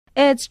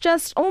It's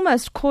just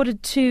almost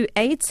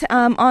 7:45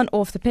 on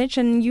Off the Pitch,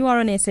 and you are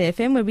on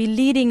SAFM where we're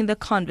leading the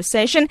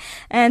conversation.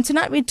 And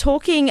tonight we're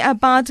talking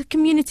about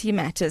community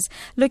matters,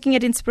 looking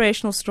at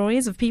inspirational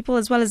stories of people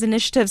as well as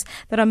initiatives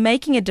that are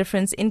making a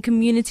difference in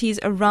communities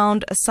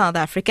around South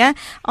Africa.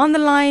 On the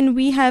line,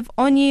 we have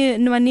Onyi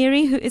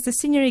Nwaneri, who is the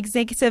Senior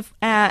Executive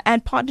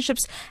and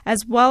Partnerships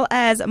as well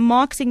as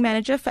Marketing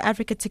Manager for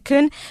Afrika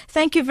Tikkun.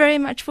 Thank you very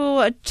much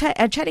for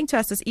chatting to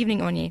us this evening,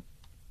 Onyi.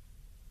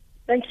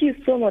 Thank you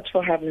so much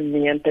for having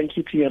me, and thank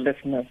you to your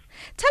listeners.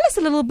 Tell us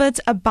a little bit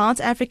about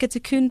Afrika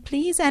Tikkun,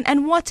 please,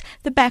 and what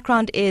the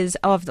background is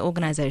of the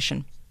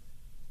organization.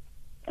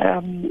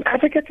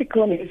 Afrika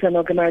Tikkun is an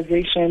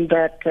organization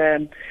that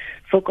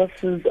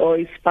focuses or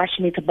is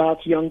passionate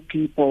about young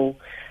people.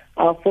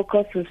 Our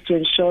focus is to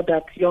ensure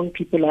that young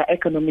people are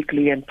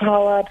economically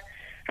empowered.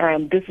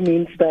 This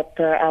means that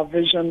our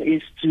vision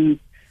is to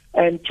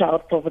end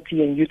child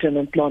poverty and youth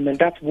unemployment.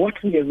 That's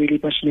what we are really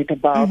passionate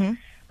about. Mm-hmm.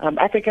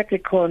 Afrika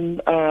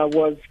Tikkun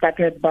was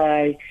started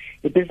by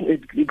a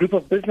group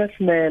of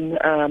businessmen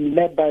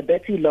led by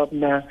Betty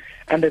Lobner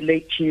and the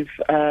late Chief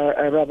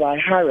Rabbi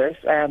Harris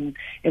in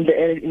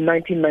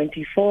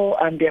 1994,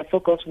 and their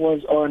focus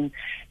was on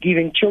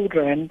giving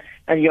children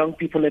and young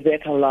people a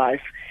better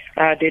life.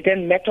 They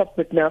then met up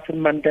with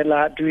Nelson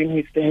Mandela during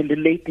the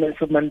lateness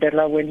of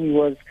Mandela when he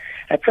was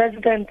a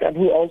president, and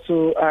who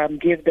also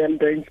gave them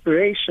the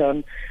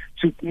inspiration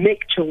to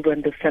make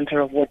children the center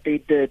of what they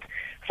did.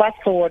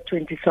 Fast forward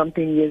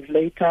 20-something years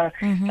later,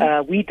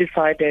 we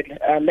decided,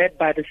 led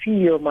by the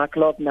CEO, Mark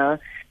Lobner,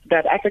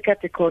 that Afrika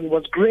Tikkun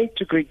was great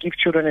to give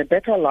children a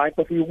better life,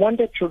 but we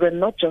wanted children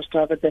not just to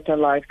have a better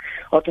life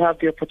or to have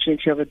the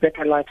opportunity of a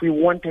better life. We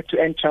wanted to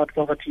end child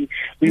poverty.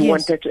 We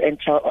wanted to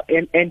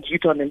end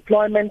youth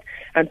unemployment.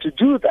 And to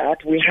do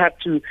that, we had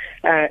to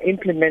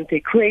implement a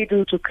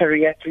cradle to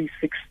career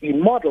 360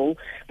 model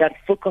that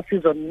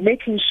focuses on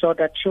making sure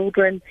that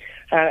children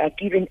are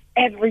given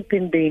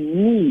everything they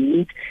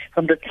need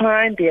from the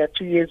time they are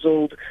 2 years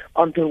old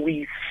until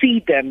we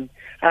see them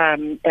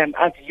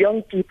as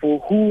young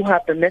people who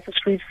have the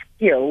necessary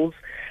skills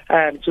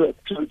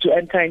to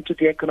enter into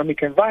the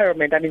economic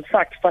environment, and in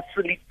fact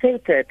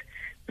facilitated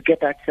to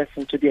get access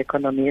into the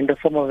economy in the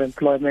form of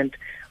employment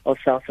or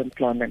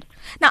self-employment.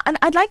 Now, and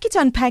I'd like you to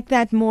unpack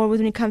that more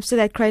when it comes to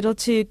that cradle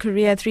to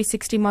career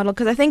 360 model,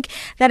 because I think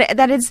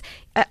that is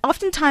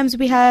oftentimes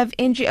we have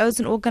NGOs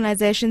and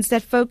organizations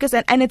that focus,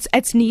 and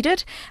it's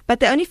needed, but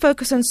they only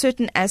focus on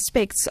certain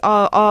aspects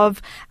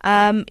of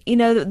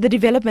the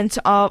development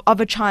of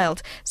a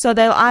child. So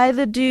they'll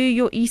either do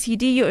your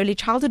ECD, your early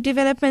childhood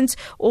development,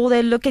 or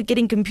they look at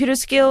getting computer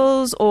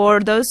skills or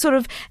those sort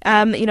of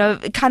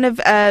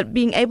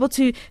being able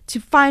to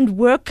find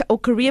work or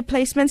career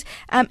placements.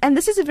 And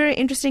this is a very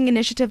interesting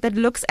initiative that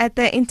looks at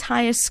the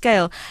entire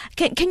scale.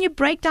 Can you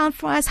break down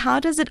for us, how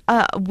does it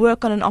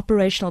work on an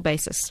operational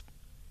basis?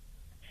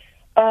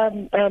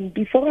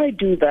 Before I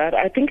do that,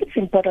 I think it's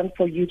important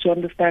for you to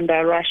understand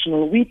our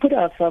rationale. We put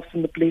ourselves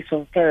in the place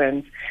of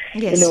parents.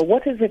 Yes.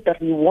 What is it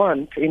that we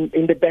want in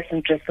the best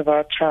interest of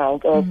our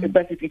child, or if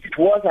it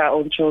was our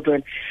own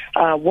children,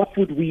 what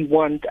would we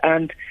want?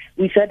 And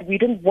we said we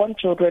didn't want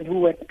children who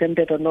were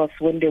dependent on us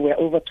when they were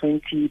over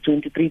 20,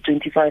 23,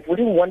 25. We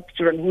didn't want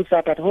children who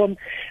sat at home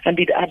and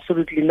did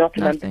absolutely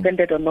nothing and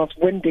depended on us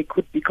when they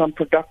could become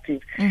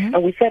productive.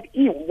 And we said,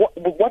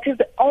 what is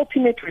the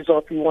ultimate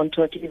result we want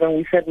to achieve? And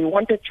we said we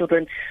wanted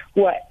children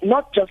who are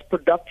not just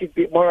productive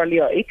morally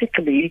or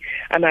ethically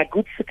and are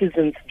good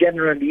citizens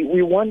generally.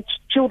 We want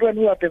children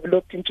who are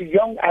developed into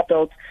young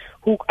adults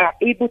who are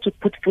able to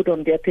put food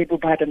on their table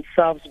by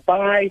themselves,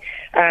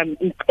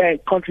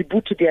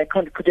 contribute to their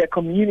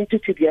community,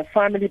 to their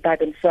family by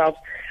themselves,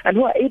 and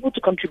who are able to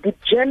contribute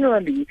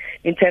generally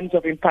in terms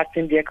of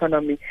impacting the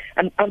economy.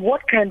 And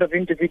what kind of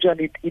individual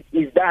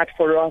is that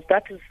for us?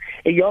 That is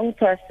a young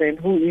person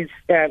who is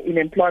in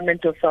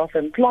employment or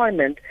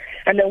self-employment.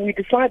 And then we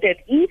decided,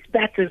 if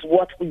that is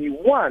what we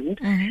want,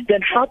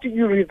 then how do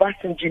you reverse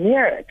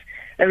engineer it?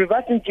 And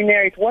reverse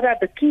engineer it, what are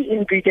the key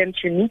ingredients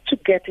you need to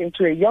get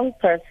into a young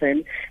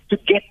person to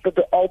get to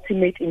the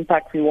ultimate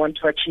impact we want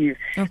to achieve?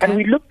 Okay. And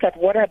we looked at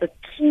what are the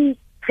key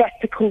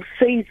practical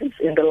phases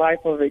in the life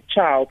of a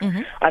child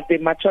as they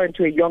mature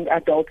into a young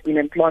adult in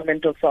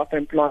employment or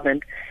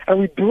self-employment. And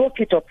we broke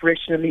it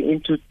operationally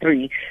into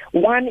three.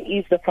 One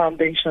is the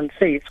foundation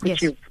phase,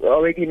 which you've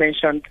already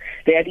mentioned,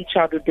 the early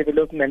childhood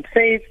development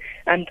phase.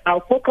 And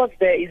our focus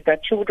there is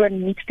that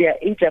children meet their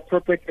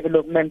age-appropriate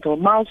developmental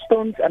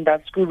milestones and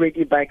are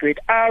school-ready by grade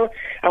R.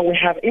 And we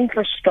have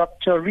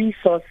infrastructure,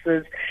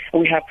 resources,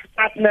 and we have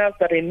partners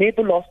that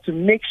enable us to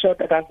make sure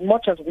that as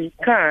much as we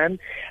can,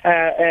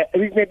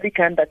 reasonably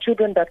can, that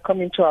children that come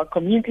into our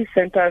community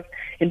centers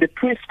in the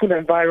preschool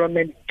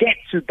environment get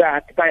to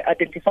that by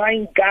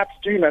identifying gaps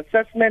during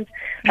assessment,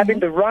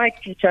 having the right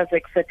teachers,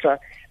 etc.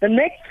 The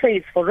next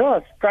phase for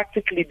us,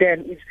 practically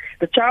then, is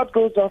the child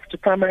goes off to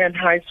primary and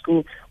high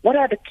school. What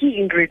are the key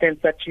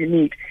ingredients that you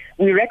need?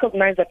 We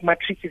recognize that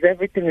matric is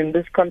everything in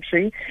this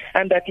country,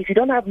 and that if you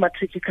don't have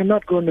matric, you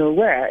cannot go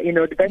nowhere.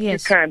 The best you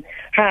can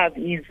have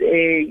is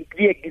a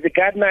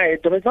gardener.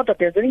 It's not that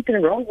there's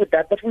anything wrong with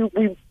that, but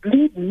we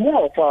need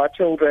more for our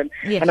children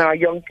and our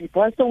young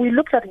people. And so we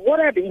looked at what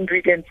are the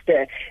ingredients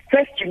there.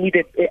 First, you need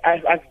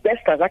as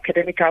best as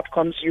academic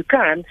outcomes you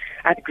can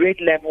at grade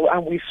level,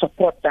 and we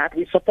support that.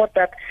 We support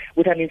that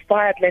with an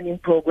inspired learning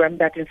program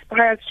that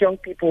inspires young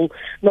people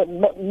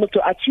not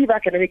to achieve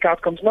academic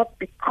outcomes, not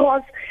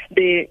because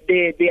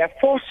they are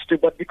forced to,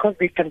 but because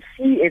they can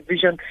see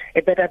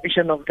a better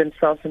vision of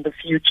themselves in the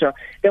future.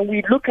 Then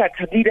we look at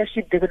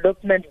leadership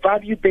development,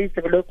 value-based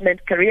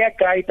development, career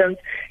guidance,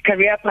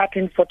 career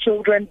pattern for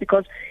children,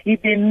 because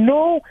if they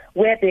know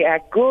where they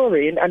are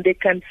going and they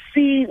can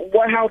see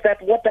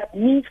what that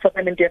means for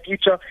them in their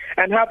future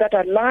and how that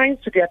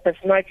aligns to their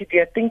personality,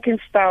 their thinking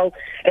style,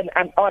 and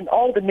on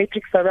all the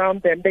metrics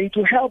around them, then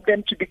to help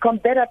them to become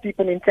better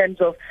people in terms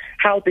of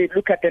how they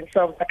look at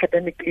themselves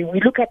academically.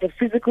 We look at the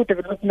physical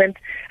development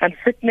and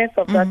fitness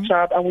of that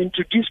child, and we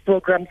introduce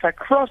programs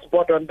across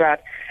board on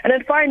that. And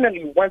then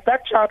finally, once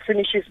that child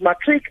finishes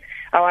matric,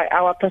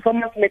 our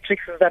performance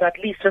metrics is that at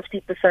least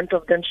 50%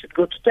 of them should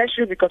go to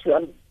tertiary, because we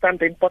understand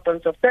the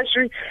importance of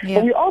tertiary.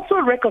 But we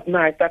also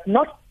recognize that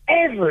not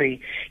every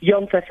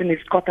young person is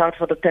cut out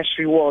for the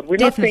tertiary world. We're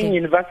not saying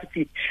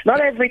university. Not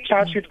every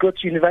child should go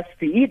to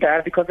university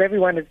either, because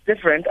everyone is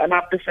different and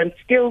have different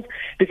skills,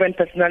 different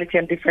personality,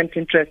 and different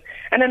interests.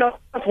 And then,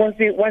 of course,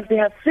 once they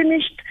have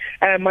finished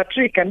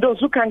matric, and those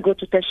who can't go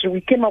to tertiary,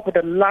 we came up with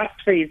a last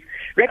phase,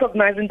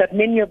 recognizing that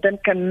many of them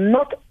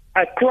cannot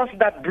across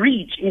that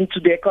bridge into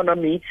the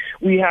economy.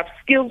 We have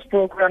skills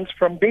programs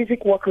from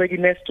basic work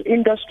readiness to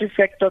industry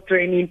sector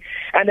training,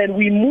 and then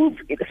we move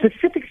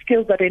specific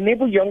skills that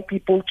enable young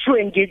people through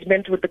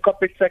engagement with the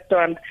corporate sector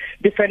and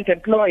different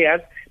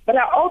employers. But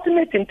our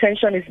ultimate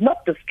intention is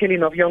not the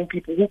skilling of young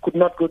people who could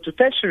not go to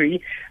tertiary.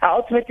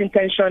 Our ultimate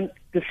intention,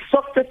 the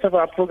success of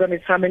our program,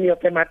 is how many of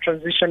them are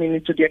transitioning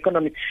into the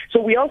economy. So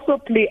we also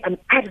play an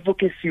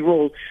advocacy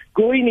role,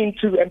 going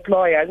into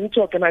employers, into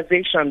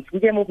organizations.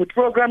 We came up with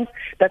programs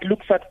that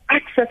looks at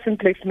accessing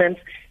placements,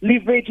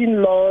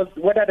 leveraging laws,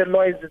 whether the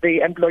law is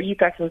the employee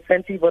tax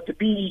incentive or the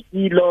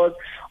BEE laws,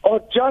 or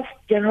just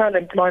general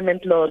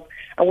employment laws.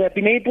 And we have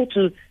been able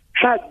to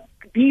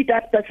be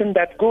that person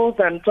that goes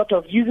and sort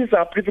of uses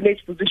our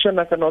privileged position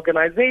as an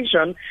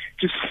organization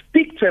to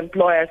speak to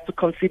employers to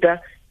consider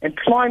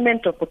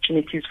employment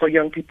opportunities for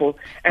young people.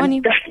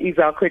 And that is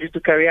our credit to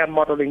career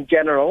model in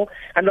general.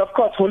 And of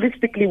course,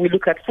 holistically, we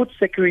look at food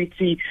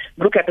security,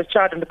 look at the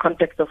child in the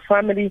context of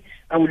family,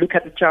 and we look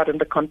at the child in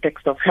the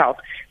context of health.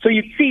 So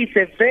you see, it's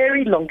a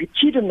very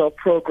longitudinal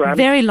program.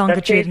 Very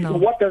longitudinal. That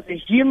says, what does a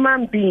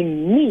human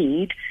being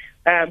need,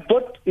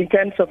 both in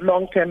terms of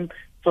long-term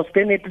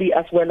sustainably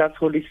as well as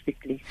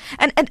holistically.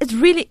 And it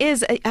really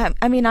is,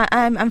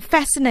 I'm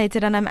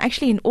fascinated, and I'm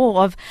actually in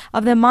awe of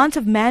the amount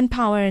of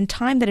manpower and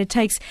time that it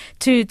takes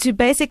to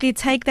basically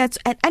take that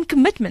and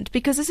commitment,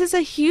 because this is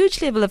a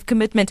huge level of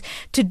commitment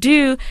to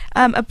do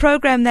a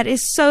program that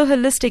is so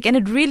holistic, and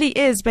it really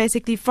is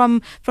basically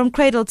from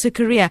cradle to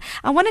career.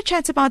 I want to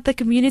chat about the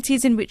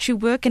communities in which you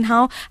work and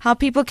how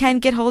people can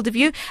get hold of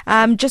you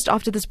just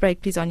after this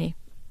break, please, Onyi.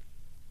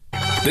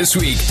 This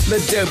week,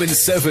 the Durban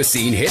surfer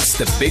scene hits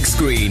the big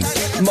screen.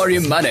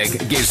 Mariam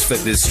Manek gives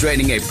fitness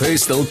training a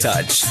personal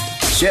touch.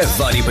 Chef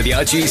Vani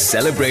Padiachi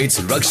celebrates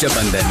Raksha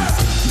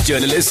Bandhan.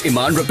 Journalist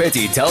Iman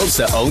Rapetti tells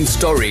her own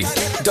story.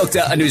 Dr.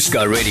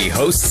 Anushka Reddy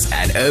hosts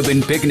an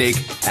urban picnic.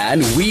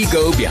 And we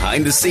go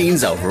behind the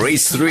scenes of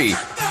Race 3.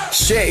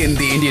 Share in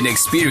the Indian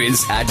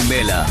experience at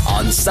Mela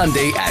on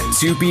Sunday at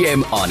 2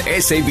 p.m. on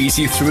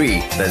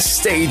SABC3. The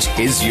stage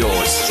is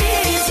yours.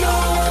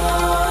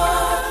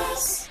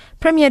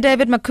 Premier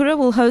David Makura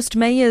will host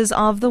mayors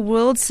of the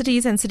world's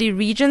cities and city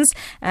regions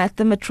at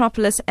the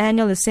Metropolis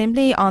Annual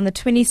Assembly on the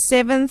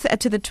 27th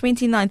to the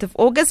 29th of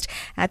August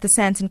at the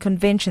Sandton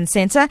Convention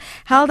Centre.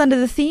 Held under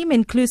the theme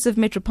Inclusive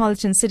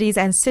Metropolitan Cities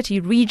and City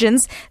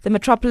Regions, the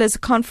Metropolis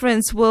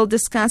Conference will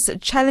discuss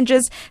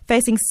challenges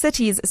facing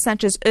cities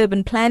such as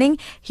urban planning,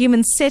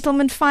 human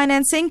settlement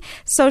financing,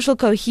 social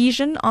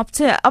cohesion,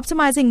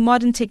 optimizing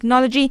modern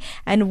technology,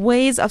 and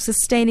ways of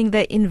sustaining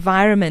the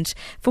environment.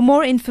 For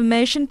more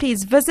information,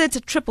 please visit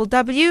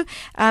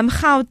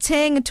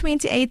www.Gauteng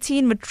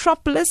 2018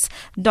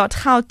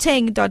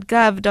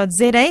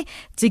 metropolis.gauteng.gov.za.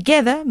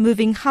 Together,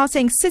 moving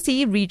Gauteng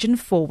City region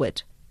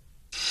forward.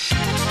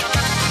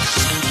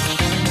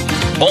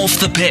 Off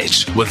the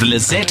pitch with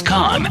Lizette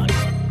Khan.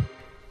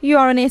 You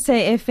are on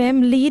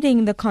SAFM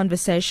leading the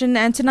conversation,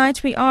 and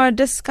tonight we're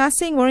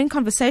in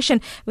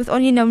conversation with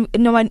Onyi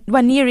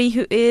Nwaneri,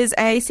 who is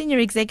a Senior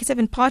Executive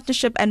in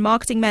Partnership and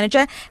Marketing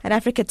Manager at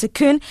Afrika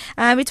Tikkun.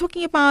 We're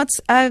talking about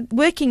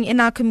working in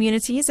our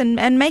communities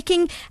and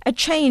making a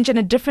change and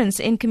a difference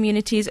in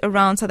communities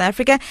around South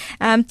Africa,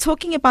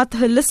 talking about the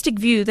holistic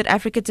view that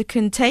Afrika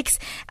Tikkun takes.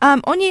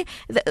 Onyi,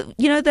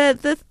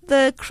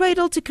 the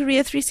Cradle to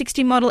Career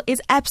 360 model is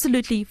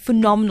absolutely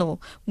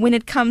phenomenal when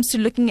it comes to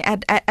looking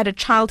at a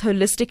child child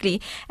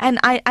holistically. And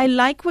I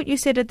like what you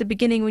said at the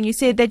beginning when you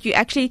said that you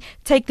actually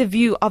take the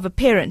view of a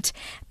parent.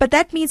 But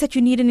that means that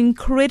you need an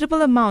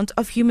incredible amount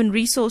of human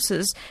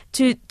resources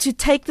to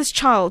take this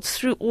child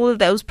through all of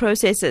those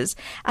processes.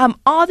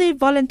 Are there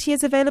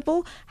volunteers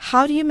available?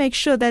 How do you make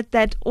sure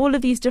that all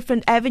of these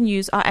different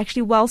avenues are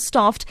actually well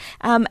staffed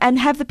and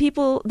have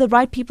the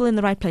right people in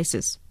the right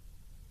places?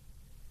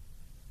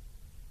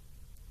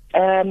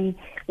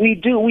 We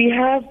do. We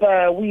have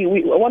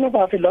one of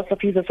our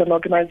philosophies as an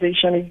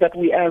organization is that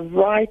we are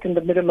right in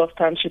the middle of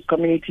township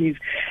communities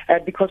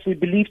because we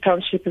believe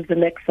township is the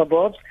next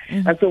suburbs.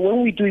 Mm-hmm. And so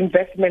when we do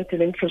investment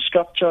in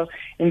infrastructure,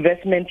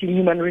 investment in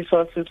human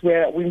resources,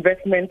 where we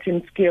investment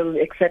in skill,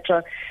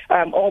 etc.,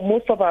 or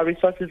most of our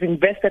resources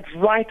invested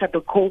right at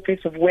the core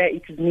face of where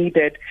it is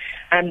needed.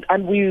 And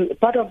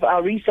part of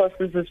our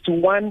resources is to,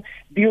 one,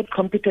 build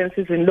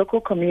competencies in local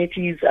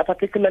communities,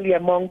 particularly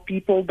among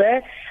people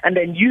there, and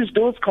then use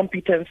those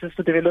competencies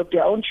to develop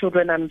their own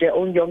children and their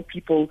own young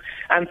people.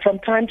 And from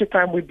time to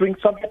time, we bring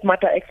subject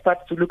matter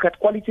experts to look at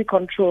quality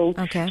control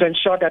to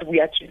ensure that we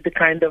achieve the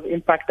kind of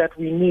impact that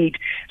we need.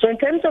 So in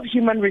terms of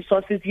human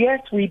resources,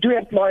 yes, we do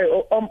employ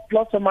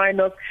plus or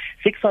minus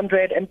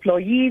 600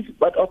 employees,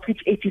 but of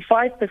which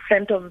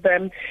 85% of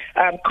them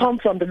come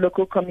from the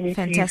local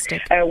communities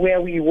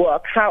where we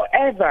work.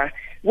 However,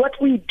 what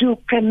we do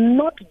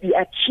cannot be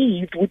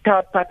achieved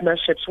without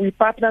partnerships. We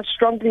partner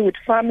strongly with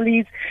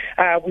families,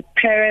 with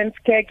parents,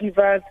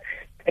 caregivers,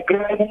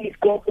 grannies,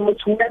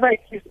 godparents, whoever it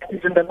is that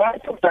is in the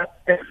life of that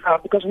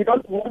child, because we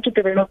don't want to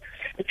develop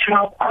the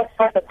child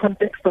outside the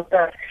context of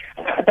that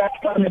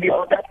family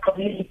or that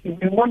community.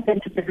 We want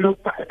them to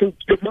develop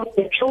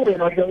their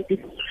children or young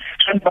people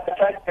and by the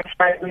time they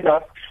start with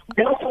us.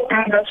 We also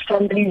partner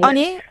strongly with...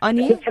 Onyi?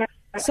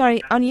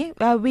 Sorry, Onyi,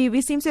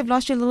 we seem to have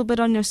lost you a little bit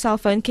on your cell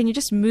phone. Can you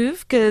just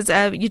move? Because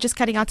you're just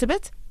cutting out a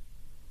bit.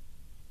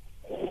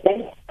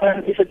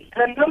 Is it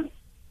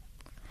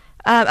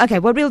Okay,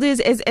 what we'll do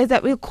is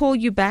that we'll call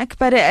you back.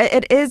 But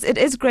it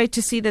is great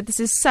to see that this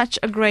is such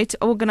a great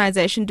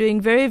organization doing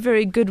very,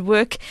 very good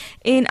work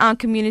in our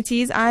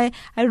communities. I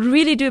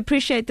really do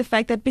appreciate the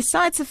fact that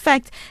besides the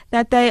fact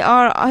that they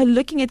are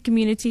looking at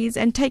communities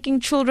and taking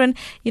children,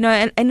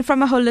 and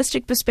from a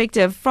holistic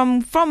perspective,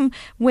 from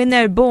when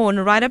they're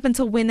born right up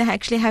until when they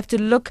actually have to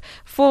look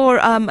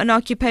for an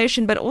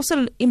occupation, but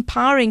also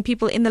empowering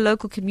people in the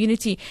local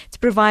community to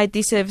provide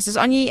these services.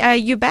 Onyi, are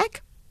you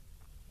back?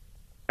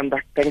 I'm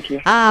back. Thank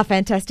you.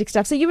 Fantastic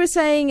stuff. So you were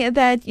saying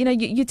that,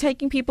 you're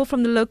taking people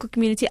from the local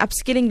community,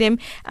 upskilling them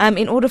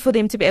in order for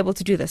them to be able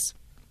to do this.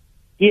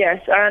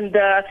 Yes, and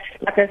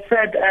like I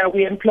said,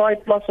 we employ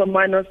plus or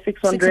minus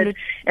 600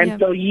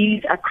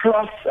 employees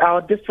across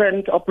our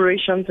different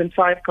operations in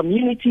 5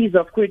 communities,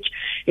 of which,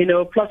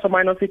 plus or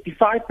minus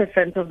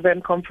 55% of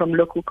them come from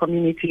local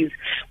communities.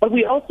 But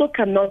we also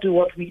cannot do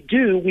what we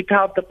do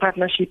without the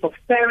partnership of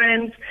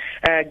parents,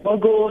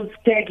 gogos,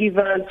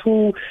 caregivers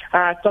who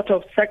are sort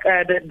of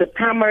the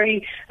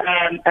primary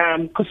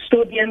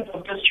custodians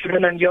of those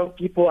children and young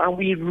people. And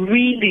we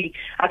really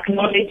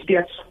acknowledge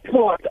their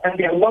support and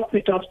their work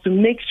with us to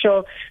make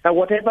sure that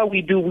whatever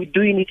we do, we're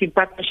doing it in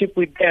partnership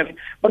with them.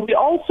 But we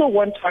also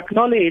want to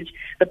acknowledge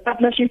the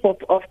partnership of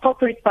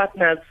corporate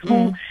partners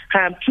who,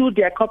 through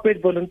their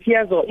corporate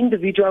volunteers or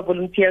individual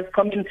volunteers,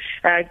 come in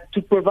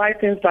to provide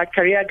things like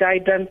career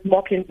guidance,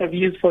 mock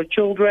interviews for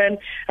children,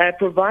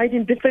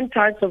 providing different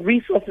types of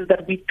resources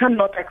that we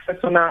cannot access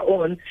on our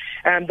own,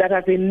 that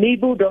has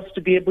enabled us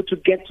to be able to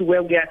get to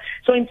where we are.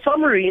 So in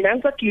summary, in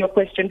answer to your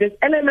question, there's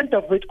element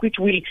of which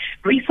we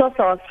resource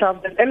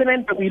ourselves, there's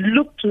element that we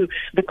look to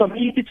the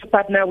community to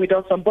partner with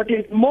us on, but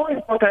there's more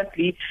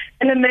importantly,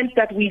 element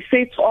that we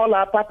say to all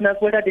our partners,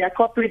 whether they are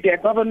corporate, they are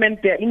government,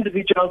 they are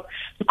individuals,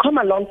 to come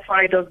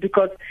alongside us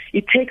because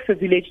it takes a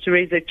village to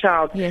raise a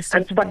child,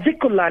 and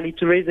particularly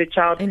to raise a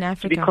child in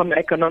Africa, to become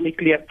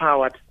economically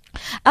empowered.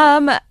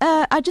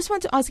 I just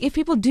want to ask, if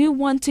people do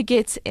want to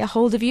get a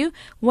hold of you,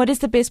 what is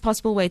the best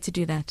possible way to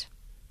do that?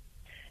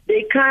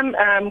 They can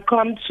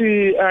come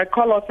to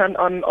call us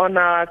on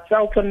our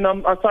cell phone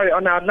on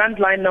our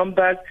landline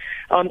numbers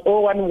on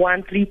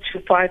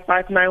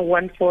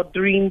 011-325-5914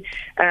 during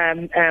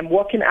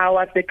working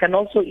hours. They can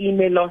also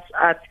email us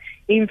at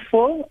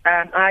info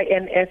at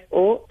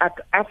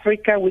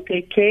Afrika with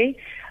a K,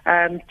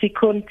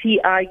 Tikkun,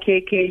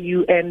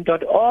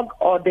 TIKKUN.org,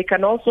 or they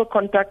can also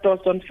contact us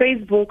on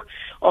Facebook,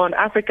 on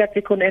Afrika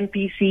Tikkun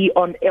NPC,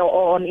 or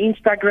on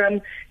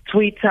Instagram,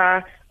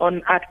 Twitter,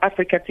 at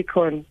Afrika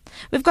Tikkun.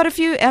 We've got a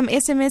few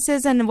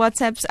SMSs and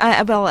WhatsApps,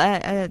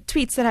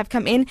 tweets that have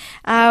come in.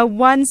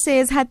 One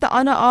says, had the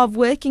honor of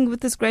working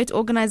with this great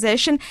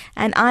organization,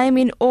 and I am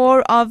in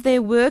awe of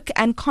their work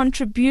and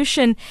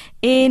contribution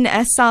in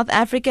South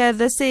Africa.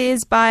 This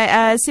is by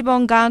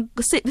Sibong.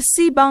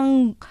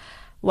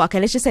 Well,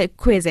 okay, let's just say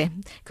Kweze,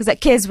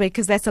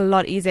 because that's a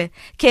lot easier.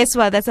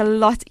 Keswa, that's a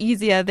lot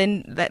easier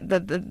than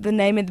the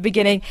name at the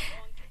beginning.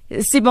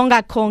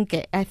 Sibonga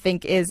Konke, I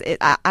think is it.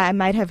 I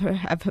might have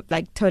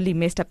like totally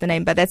messed up the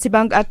name, but that's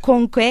Sibonga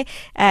Konke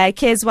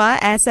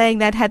Kezwa, saying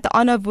that had the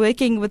honor of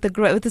working with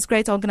this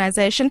great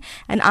organization,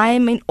 and I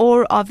am in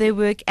awe of their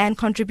work and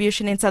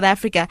contribution in South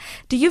Africa.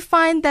 Do you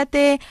find that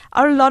there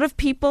are a lot of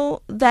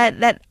people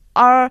that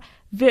are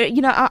very,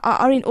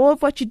 are in awe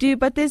of what you do,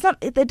 but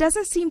there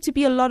doesn't seem to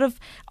be a lot of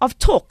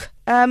talk,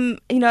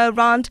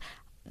 around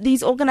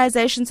these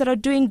organizations that are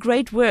doing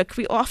great work?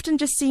 We often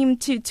just seem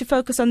to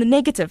focus on the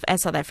negative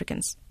as South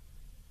Africans.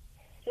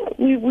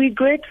 We're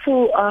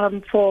grateful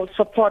for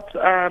support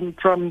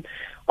from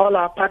all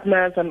our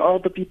partners and all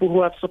the people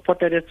who have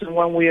supported us in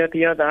one way or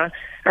the other.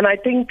 And I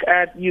think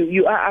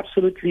you are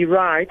absolutely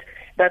right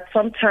that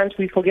sometimes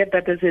we forget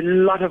that there's a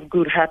lot of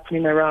good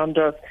happening around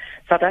us.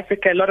 South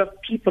Africa, a lot of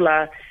people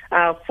are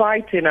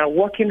fighting, are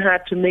working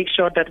hard to make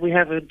sure that we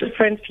have a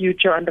different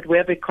future and that we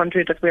have a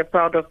country that we're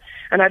proud of.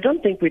 And I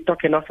don't think we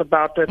talk enough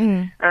about it.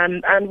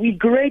 And we're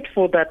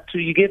grateful that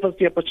you gave us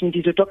the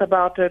opportunity to talk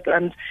about it,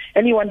 and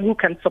anyone who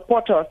can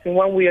support us in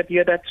one way or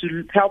the other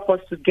to help us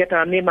to get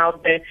our name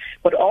out there,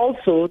 but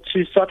also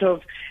to sort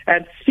of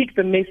speak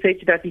the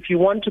message that if you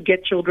want to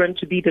get children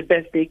to be the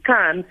best they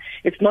can,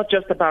 it's not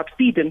just about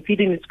feeding.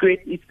 Feeding is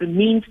great. It's the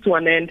means to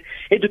an end.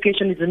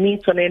 Education is the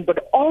means to an end.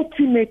 But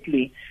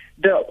ultimately,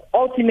 the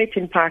ultimate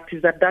impact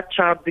is that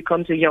child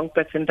becomes a young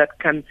person that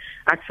can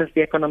access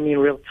the economy in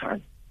real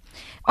time.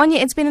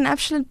 Onyi, it's been an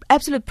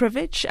absolute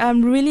privilege.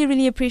 Really,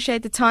 really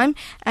appreciate the time,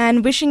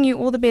 and wishing you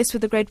all the best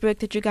with the great work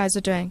that you guys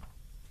are doing.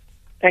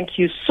 Thank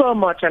you so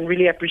much, and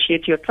really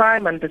appreciate your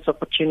time and this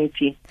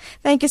opportunity.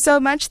 Thank you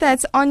so much.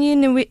 That's Onyi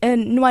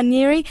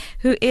Nwaneri,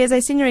 who is a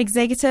senior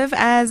executive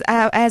as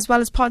well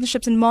as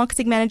partnerships and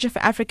marketing manager for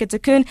Afrika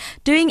Tikkun,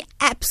 doing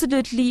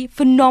absolutely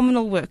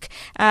phenomenal work.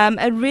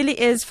 It really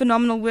is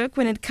phenomenal work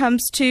when it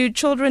comes to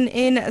children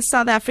in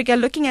South Africa,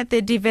 looking at their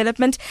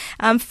development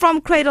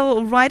from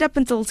cradle right up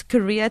until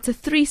career. It's a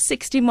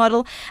 360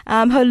 model,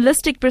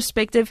 holistic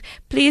perspective.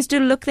 Please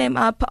do look them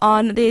up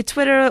on their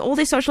Twitter, all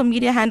their social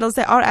media handles.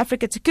 They are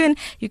Afrika Tikkun.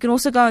 You can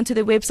also go onto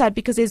their website,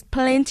 because there's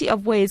plenty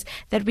of ways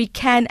that we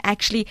can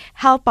actually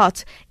help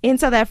out in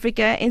South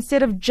Africa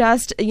instead of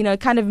just,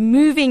 kind of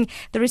moving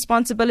the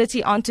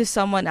responsibility onto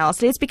someone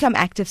else. Let's become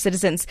active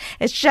citizens.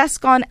 It's just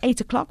gone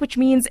 8 o'clock, which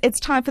means it's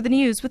time for the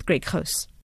news with Greg Goos.